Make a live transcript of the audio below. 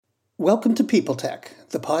Welcome to People Tech,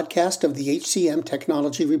 the podcast of the HCM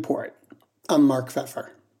Technology Report. I'm Mark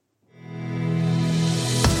Pfeffer.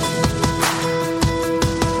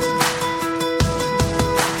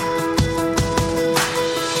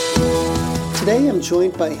 Today I'm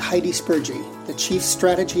joined by Heidi Spurgey, the Chief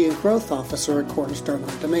Strategy and Growth Officer at Cornerstone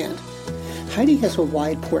On Demand. Heidi has a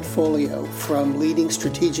wide portfolio from leading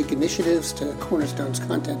strategic initiatives to Cornerstone's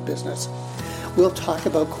content business. We'll talk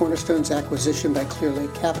about Cornerstone's acquisition by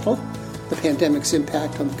Clearlake Capital, the pandemic's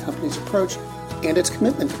impact on the company's approach, and its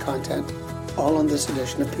commitment to content, all on this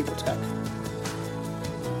edition of People Tech.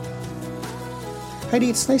 Heidi,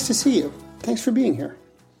 it's nice to see you. Thanks for being here.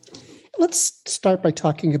 Let's start by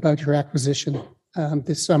talking about your acquisition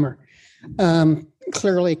this summer.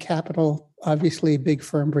 Clearlake Capital, obviously a big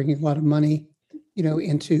firm bringing a lot of money,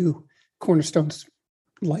 into Cornerstone's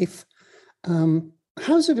life.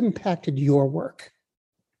 How's it impacted your work?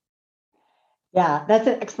 Yeah, that's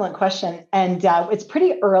an excellent question. And it's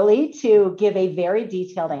pretty early to give a very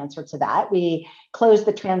detailed answer to that. We closed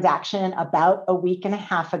the transaction about a week and a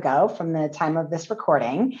half ago from the time of this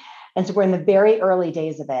recording. And so we're in the very early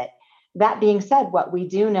days of it. That being said, what we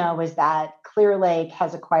do know is that Clearlake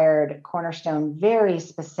has acquired Cornerstone very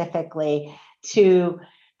specifically to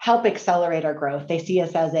help accelerate our growth. They see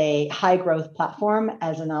us as a high growth platform,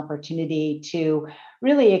 as an opportunity to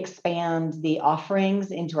really expand the offerings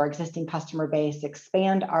into our existing customer base,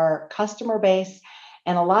 expand our customer base,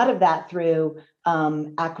 and a lot of that through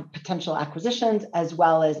potential acquisitions as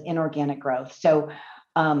well as inorganic growth. So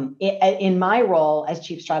in my role as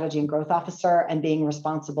Chief Strategy and Growth Officer and being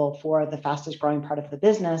responsible for the fastest growing part of the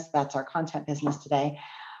business, that's our content business today,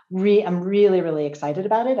 I'm really, really excited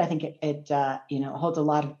about it. I think it holds a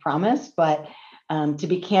lot of promise, but to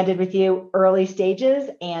be candid with you, early stages,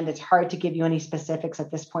 and it's hard to give you any specifics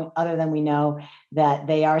at this point other than we know that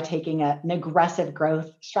they are taking an aggressive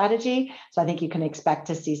growth strategy. So I think you can expect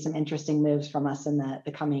to see some interesting moves from us in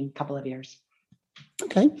the coming couple of years.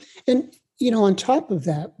 Okay. And, on top of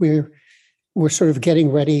that, we're sort of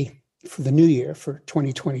getting ready for the new year for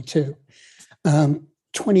 2022.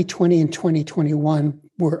 2020 and 2021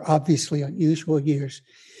 were obviously unusual years.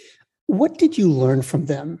 What did you learn from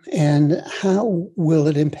them, and how will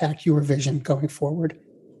it impact your vision going forward?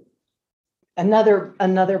 Another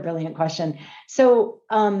brilliant question. So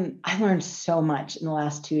I learned so much in the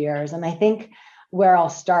last 2 years, and I think where I'll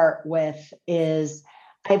start with is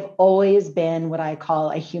I've always been what I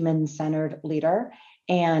call a human-centered leader,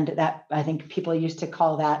 and that I think people used to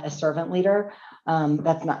call that a servant leader.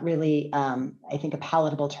 That's not really, I think, a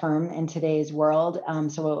palatable term in today's world.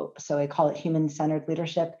 So I call it human-centered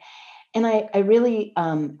leadership. And I really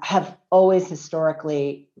have always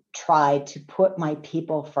historically tried to put my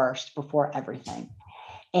people first before everything.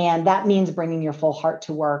 And that means bringing your full heart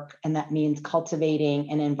to work. And that means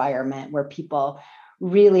cultivating an environment where people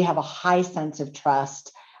really have a high sense of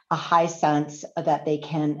trust, a high sense that they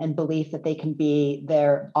can, and belief that they can be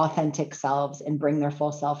their authentic selves and bring their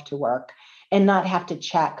full self to work and not have to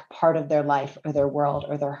check part of their life or their world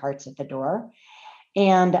or their hearts at the door.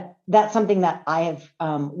 And that's something that I have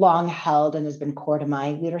long held and has been core to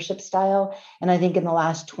my leadership style. And I think in the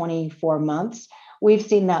last 24 months, we've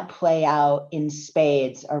seen that play out in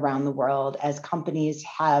spades around the world as companies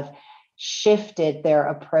have shifted their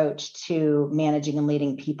approach to managing and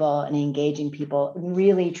leading people and engaging people, and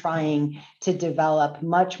really trying to develop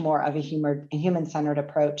much more of a human-centered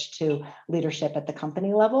approach to leadership at the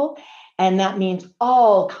company level. And that means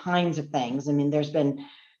all kinds of things. I mean, there's been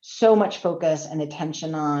so much focus and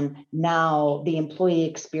attention on now the employee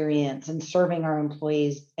experience and serving our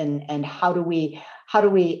employees, and how do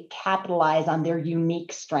we capitalize on their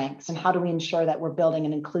unique strengths, and how do we ensure that we're building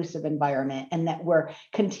an inclusive environment and that we're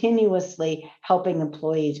continuously helping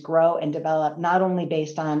employees grow and develop, not only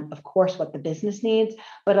based on, of course, what the business needs,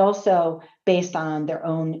 but also based on their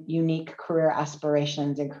own unique career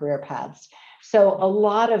aspirations and career paths. So a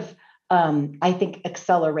lot of, I think,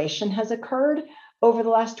 acceleration has occurred over the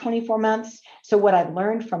last 24 months. So what I've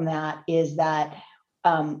learned from that is that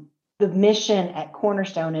the mission at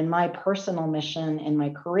Cornerstone, and my personal mission in my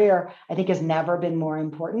career, I think has never been more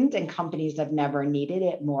important, and companies have never needed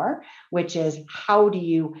it more, which is how do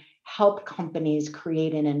you help companies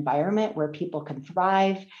create an environment where people can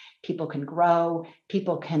thrive, people can grow,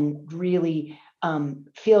 people can really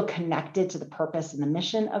feel connected to the purpose and the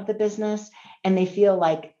mission of the business, and they feel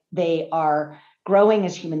like they are growing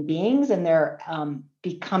as human beings and they're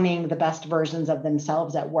becoming the best versions of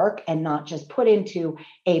themselves at work, and not just put into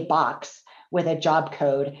a box with a job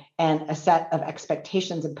code and a set of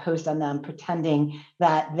expectations imposed on them, pretending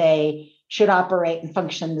that they should operate and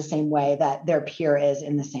function the same way that their peer is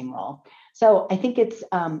in the same role. So I think it's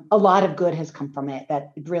a lot of good has come from it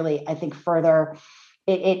that really, I think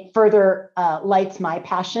it further lights my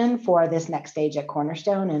passion for this next stage at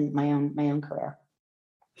Cornerstone and my own career.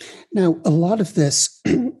 Now, a lot of this,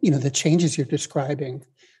 the changes you're describing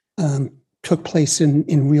took place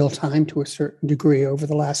in real time to a certain degree over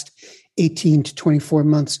the last 18 to 24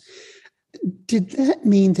 months. Did that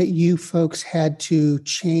mean that you folks had to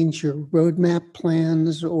change your roadmap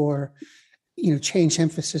plans or, change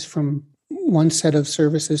emphasis from one set of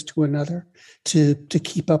services to another to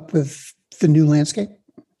keep up with the new landscape?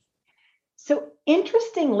 So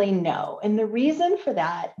interestingly, no. And the reason for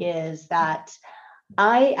that is that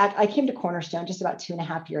I came to Cornerstone just about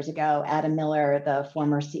 2.5 years ago. Adam Miller, the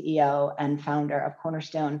former CEO and founder of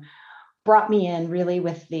Cornerstone, brought me in really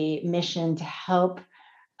with the mission to help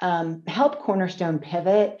Cornerstone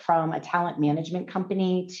pivot from a talent management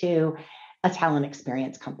company to a talent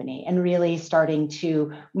experience company, and really starting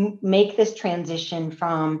to make this transition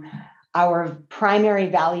from our primary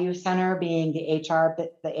value center being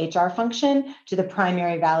the HR function to the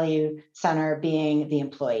primary value center being the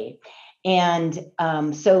employee. And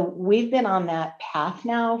so we've been on that path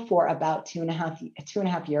now for about two and a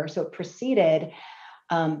half years. So it preceded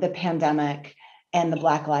the pandemic and the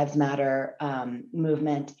Black Lives Matter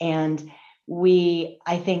movement. And we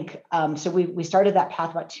started that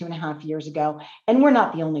path about 2.5 years ago, and we're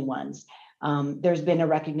not the only ones. There's been a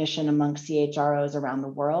recognition among CHROs around the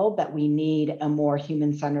world that we need a more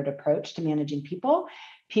human-centered approach to managing people.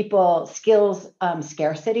 Skills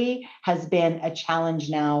scarcity has been a challenge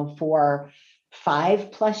now for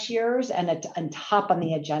 5+ years, and top on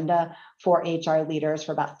the agenda for HR leaders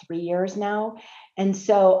for about 3 years now. And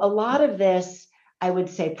so a lot of this, I would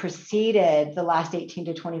say, preceded the last 18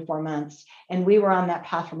 to 24 months. And we were on that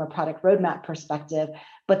path from a product roadmap perspective,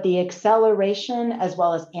 but the acceleration as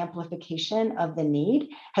well as amplification of the need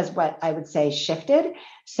has, what I would say, shifted.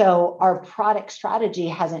 So our product strategy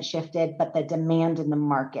hasn't shifted, but the demand in the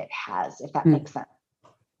market has, if that makes sense.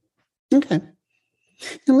 Okay.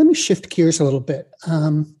 Now let me shift gears a little bit.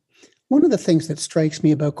 One of the things that strikes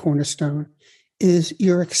me about Cornerstone is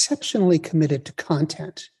you're exceptionally committed to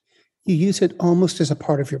content. You use it almost as a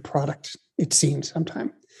part of your product, it seems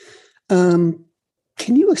sometimes.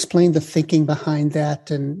 Can you explain the thinking behind that,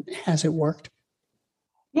 and has it worked?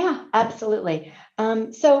 Yeah, absolutely.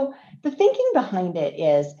 So the thinking behind it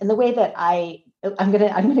is, and the way that I'm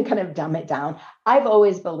gonna kind of dumb it down. I've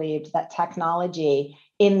always believed that technology,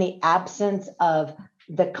 in the absence of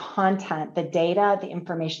the content, the data, the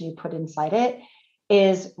information you put inside it,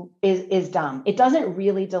 is dumb. It doesn't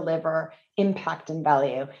really deliver impact and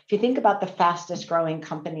value. If you think about the fastest growing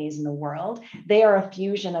companies in the world, they are a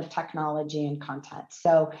fusion of technology and content.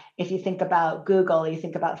 So if you think about Google, you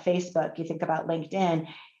think about Facebook, you think about LinkedIn,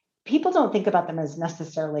 people don't think about them as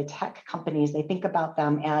necessarily tech companies. They think about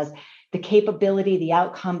them as the capability, the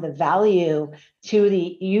outcome, the value to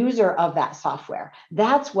the user of that software.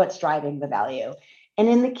 That's what's driving the value. And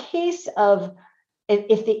in the case of,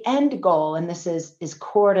 if the end goal, and this is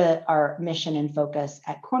core to our mission and focus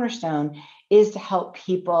at Cornerstone, is to help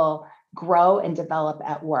people grow and develop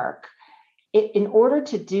at work, in order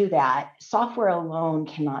to do that, software alone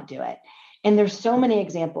cannot do it. And there's so many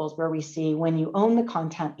examples where we see when you own the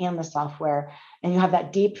content and the software, and you have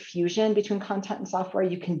that deep fusion between content and software,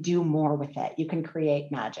 you can do more with it. You can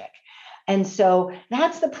create magic. And so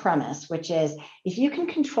that's the premise, which is, if you can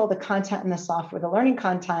control the content and the software, the learning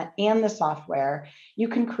content and the software, you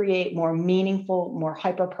can create more meaningful, more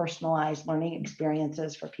hyper-personalized learning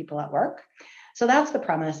experiences for people at work. So that's the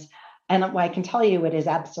premise. And I can tell you, it is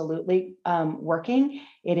absolutely working.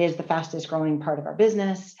 It is the fastest growing part of our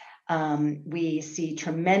business. We see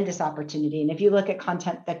tremendous opportunity. And if you look at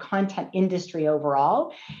the content industry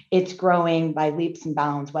overall, it's growing by leaps and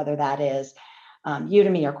bounds, whether that is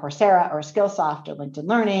Udemy or Coursera or Skillsoft or LinkedIn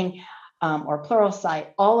Learning or Pluralsight.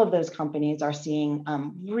 All of those companies are seeing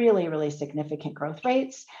really, really significant growth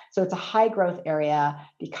rates. So it's a high growth area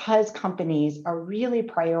because companies are really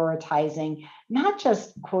prioritizing not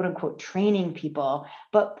just quote unquote training people,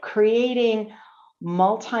 but creating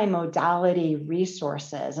multimodality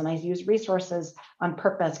resources. And I use resources on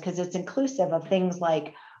purpose because it's inclusive of things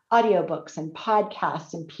like audiobooks and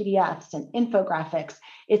podcasts and PDFs and infographics.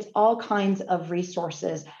 It's all kinds of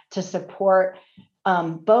resources to support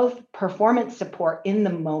both performance support in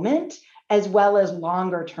the moment, as well as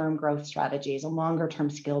longer term growth strategies and longer term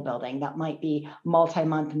skill building that might be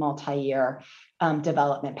multi-month, multi-year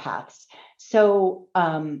development paths. So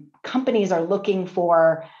companies are looking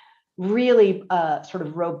for really sort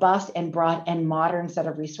of robust and broad and modern set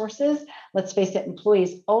of resources. Let's face it,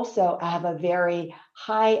 employees also have a very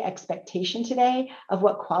high expectation today of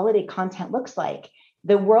what quality content looks like.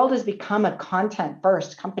 The world has become a content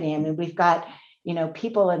first company. I mean, we've got,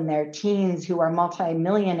 people in their teens who are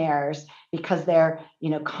multimillionaires because they're,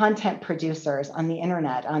 content producers on the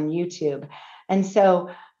internet, on YouTube. And so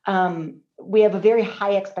we have a very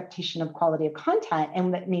high expectation of quality of content,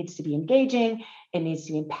 and that needs to be engaging. It needs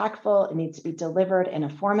to be impactful. It needs to be delivered in a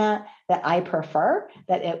format that I prefer,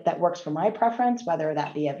 that works for my preference, whether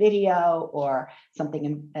that be a video or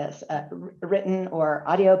something written or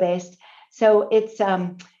audio based. So it's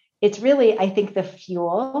really, I think, the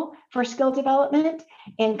fuel for skill development,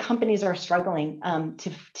 and companies are struggling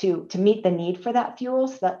to meet the need for that fuel.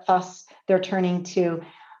 So that thus they're turning to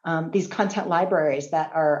these content libraries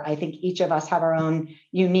that are, I think each of us have our own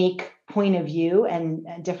unique point of view and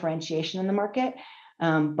differentiation in the market,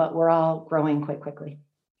 but we're all growing quite quickly.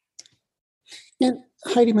 And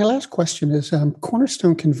Heidi, my last question is,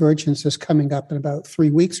 Cornerstone Convergence is coming up in about 3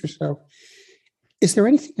 weeks or so. Is there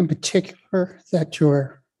anything in particular that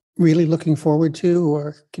you're really looking forward to,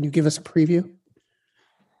 or can you give us a preview?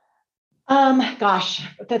 Gosh,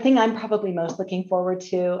 the thing I'm probably most looking forward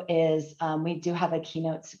to is we do have a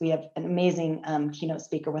keynote. We have an amazing keynote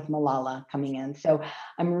speaker with Malala coming in. So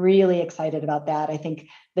I'm really excited about that. I think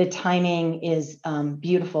the timing is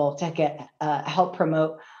beautiful to get help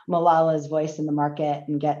promote Malala's voice in the market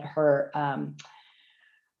and get her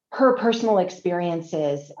personal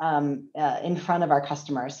experiences in front of our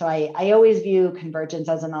customers. So I always view Convergence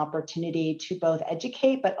as an opportunity to both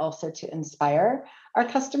educate, but also to inspire our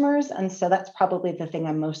customers. And so that's probably the thing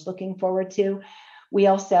I'm most looking forward to. We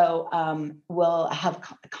also will have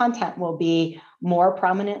content will be more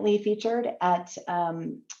prominently featured at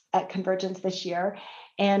Convergence this year.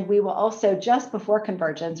 And we will also, just before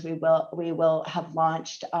Convergence, we will have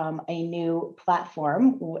launched a new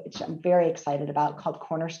platform, which I'm very excited about, called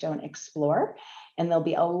Cornerstone Explore. And there'll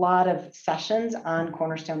be a lot of sessions on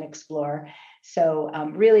Cornerstone Explore. So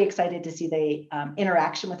I'm really excited to see the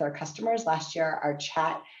interaction with our customers. Last year, our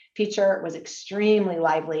chat feature was extremely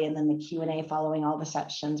lively, and then the Q&A following all the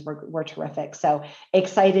sessions were terrific. So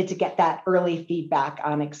excited to get that early feedback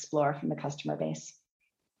on Explore from the customer base.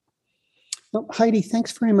 Well, Heidi,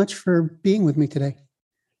 thanks very much for being with me today.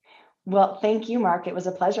 Well, thank you, Mark. It was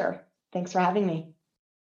a pleasure. Thanks for having me.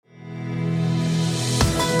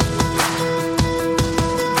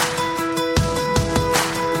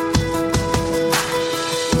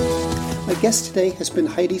 My guest today has been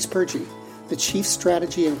Heidi Spurgey, the Chief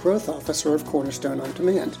Strategy and Growth Officer of Cornerstone On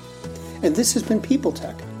Demand. And this has been People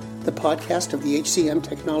Tech, the podcast of the HCM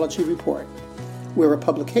Technology Report. We're a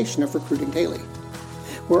publication of Recruiting Daily.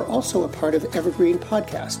 We're also a part of Evergreen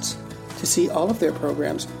Podcasts. To see all of their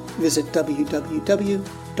programs, visit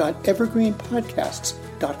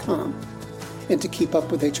www.evergreenpodcasts.com. And to keep up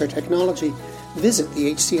with HR technology, visit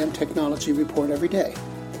the HCM Technology Report every day.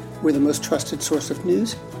 We're the most trusted source of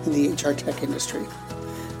news in the HR tech industry.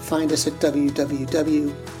 Find us at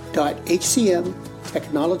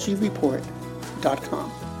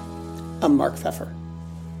www.hcmtechnologyreport.com. I'm Mark Pfeffer.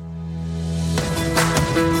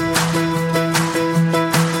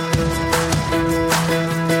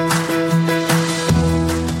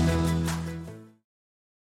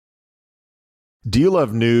 Do you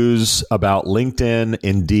love news about LinkedIn,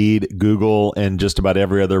 Indeed, Google, and just about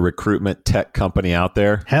every other recruitment tech company out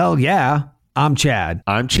there? Hell yeah. I'm Chad.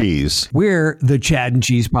 I'm Cheese. We're the Chad and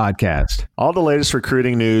Cheese Podcast. All the latest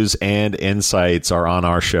recruiting news and insights are on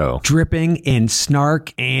our show. Dripping in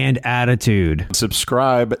snark and attitude.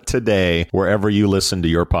 Subscribe today wherever you listen to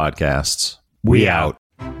your podcasts. We out.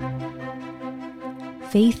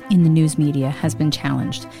 Faith in the news media has been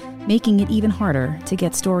challenged, making it even harder to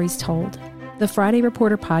get stories told. The Friday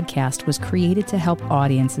Reporter podcast was created to help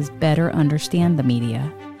audiences better understand the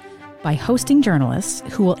media by hosting journalists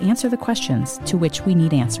who will answer the questions to which we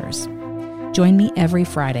need answers. Join me every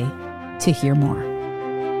Friday to hear more.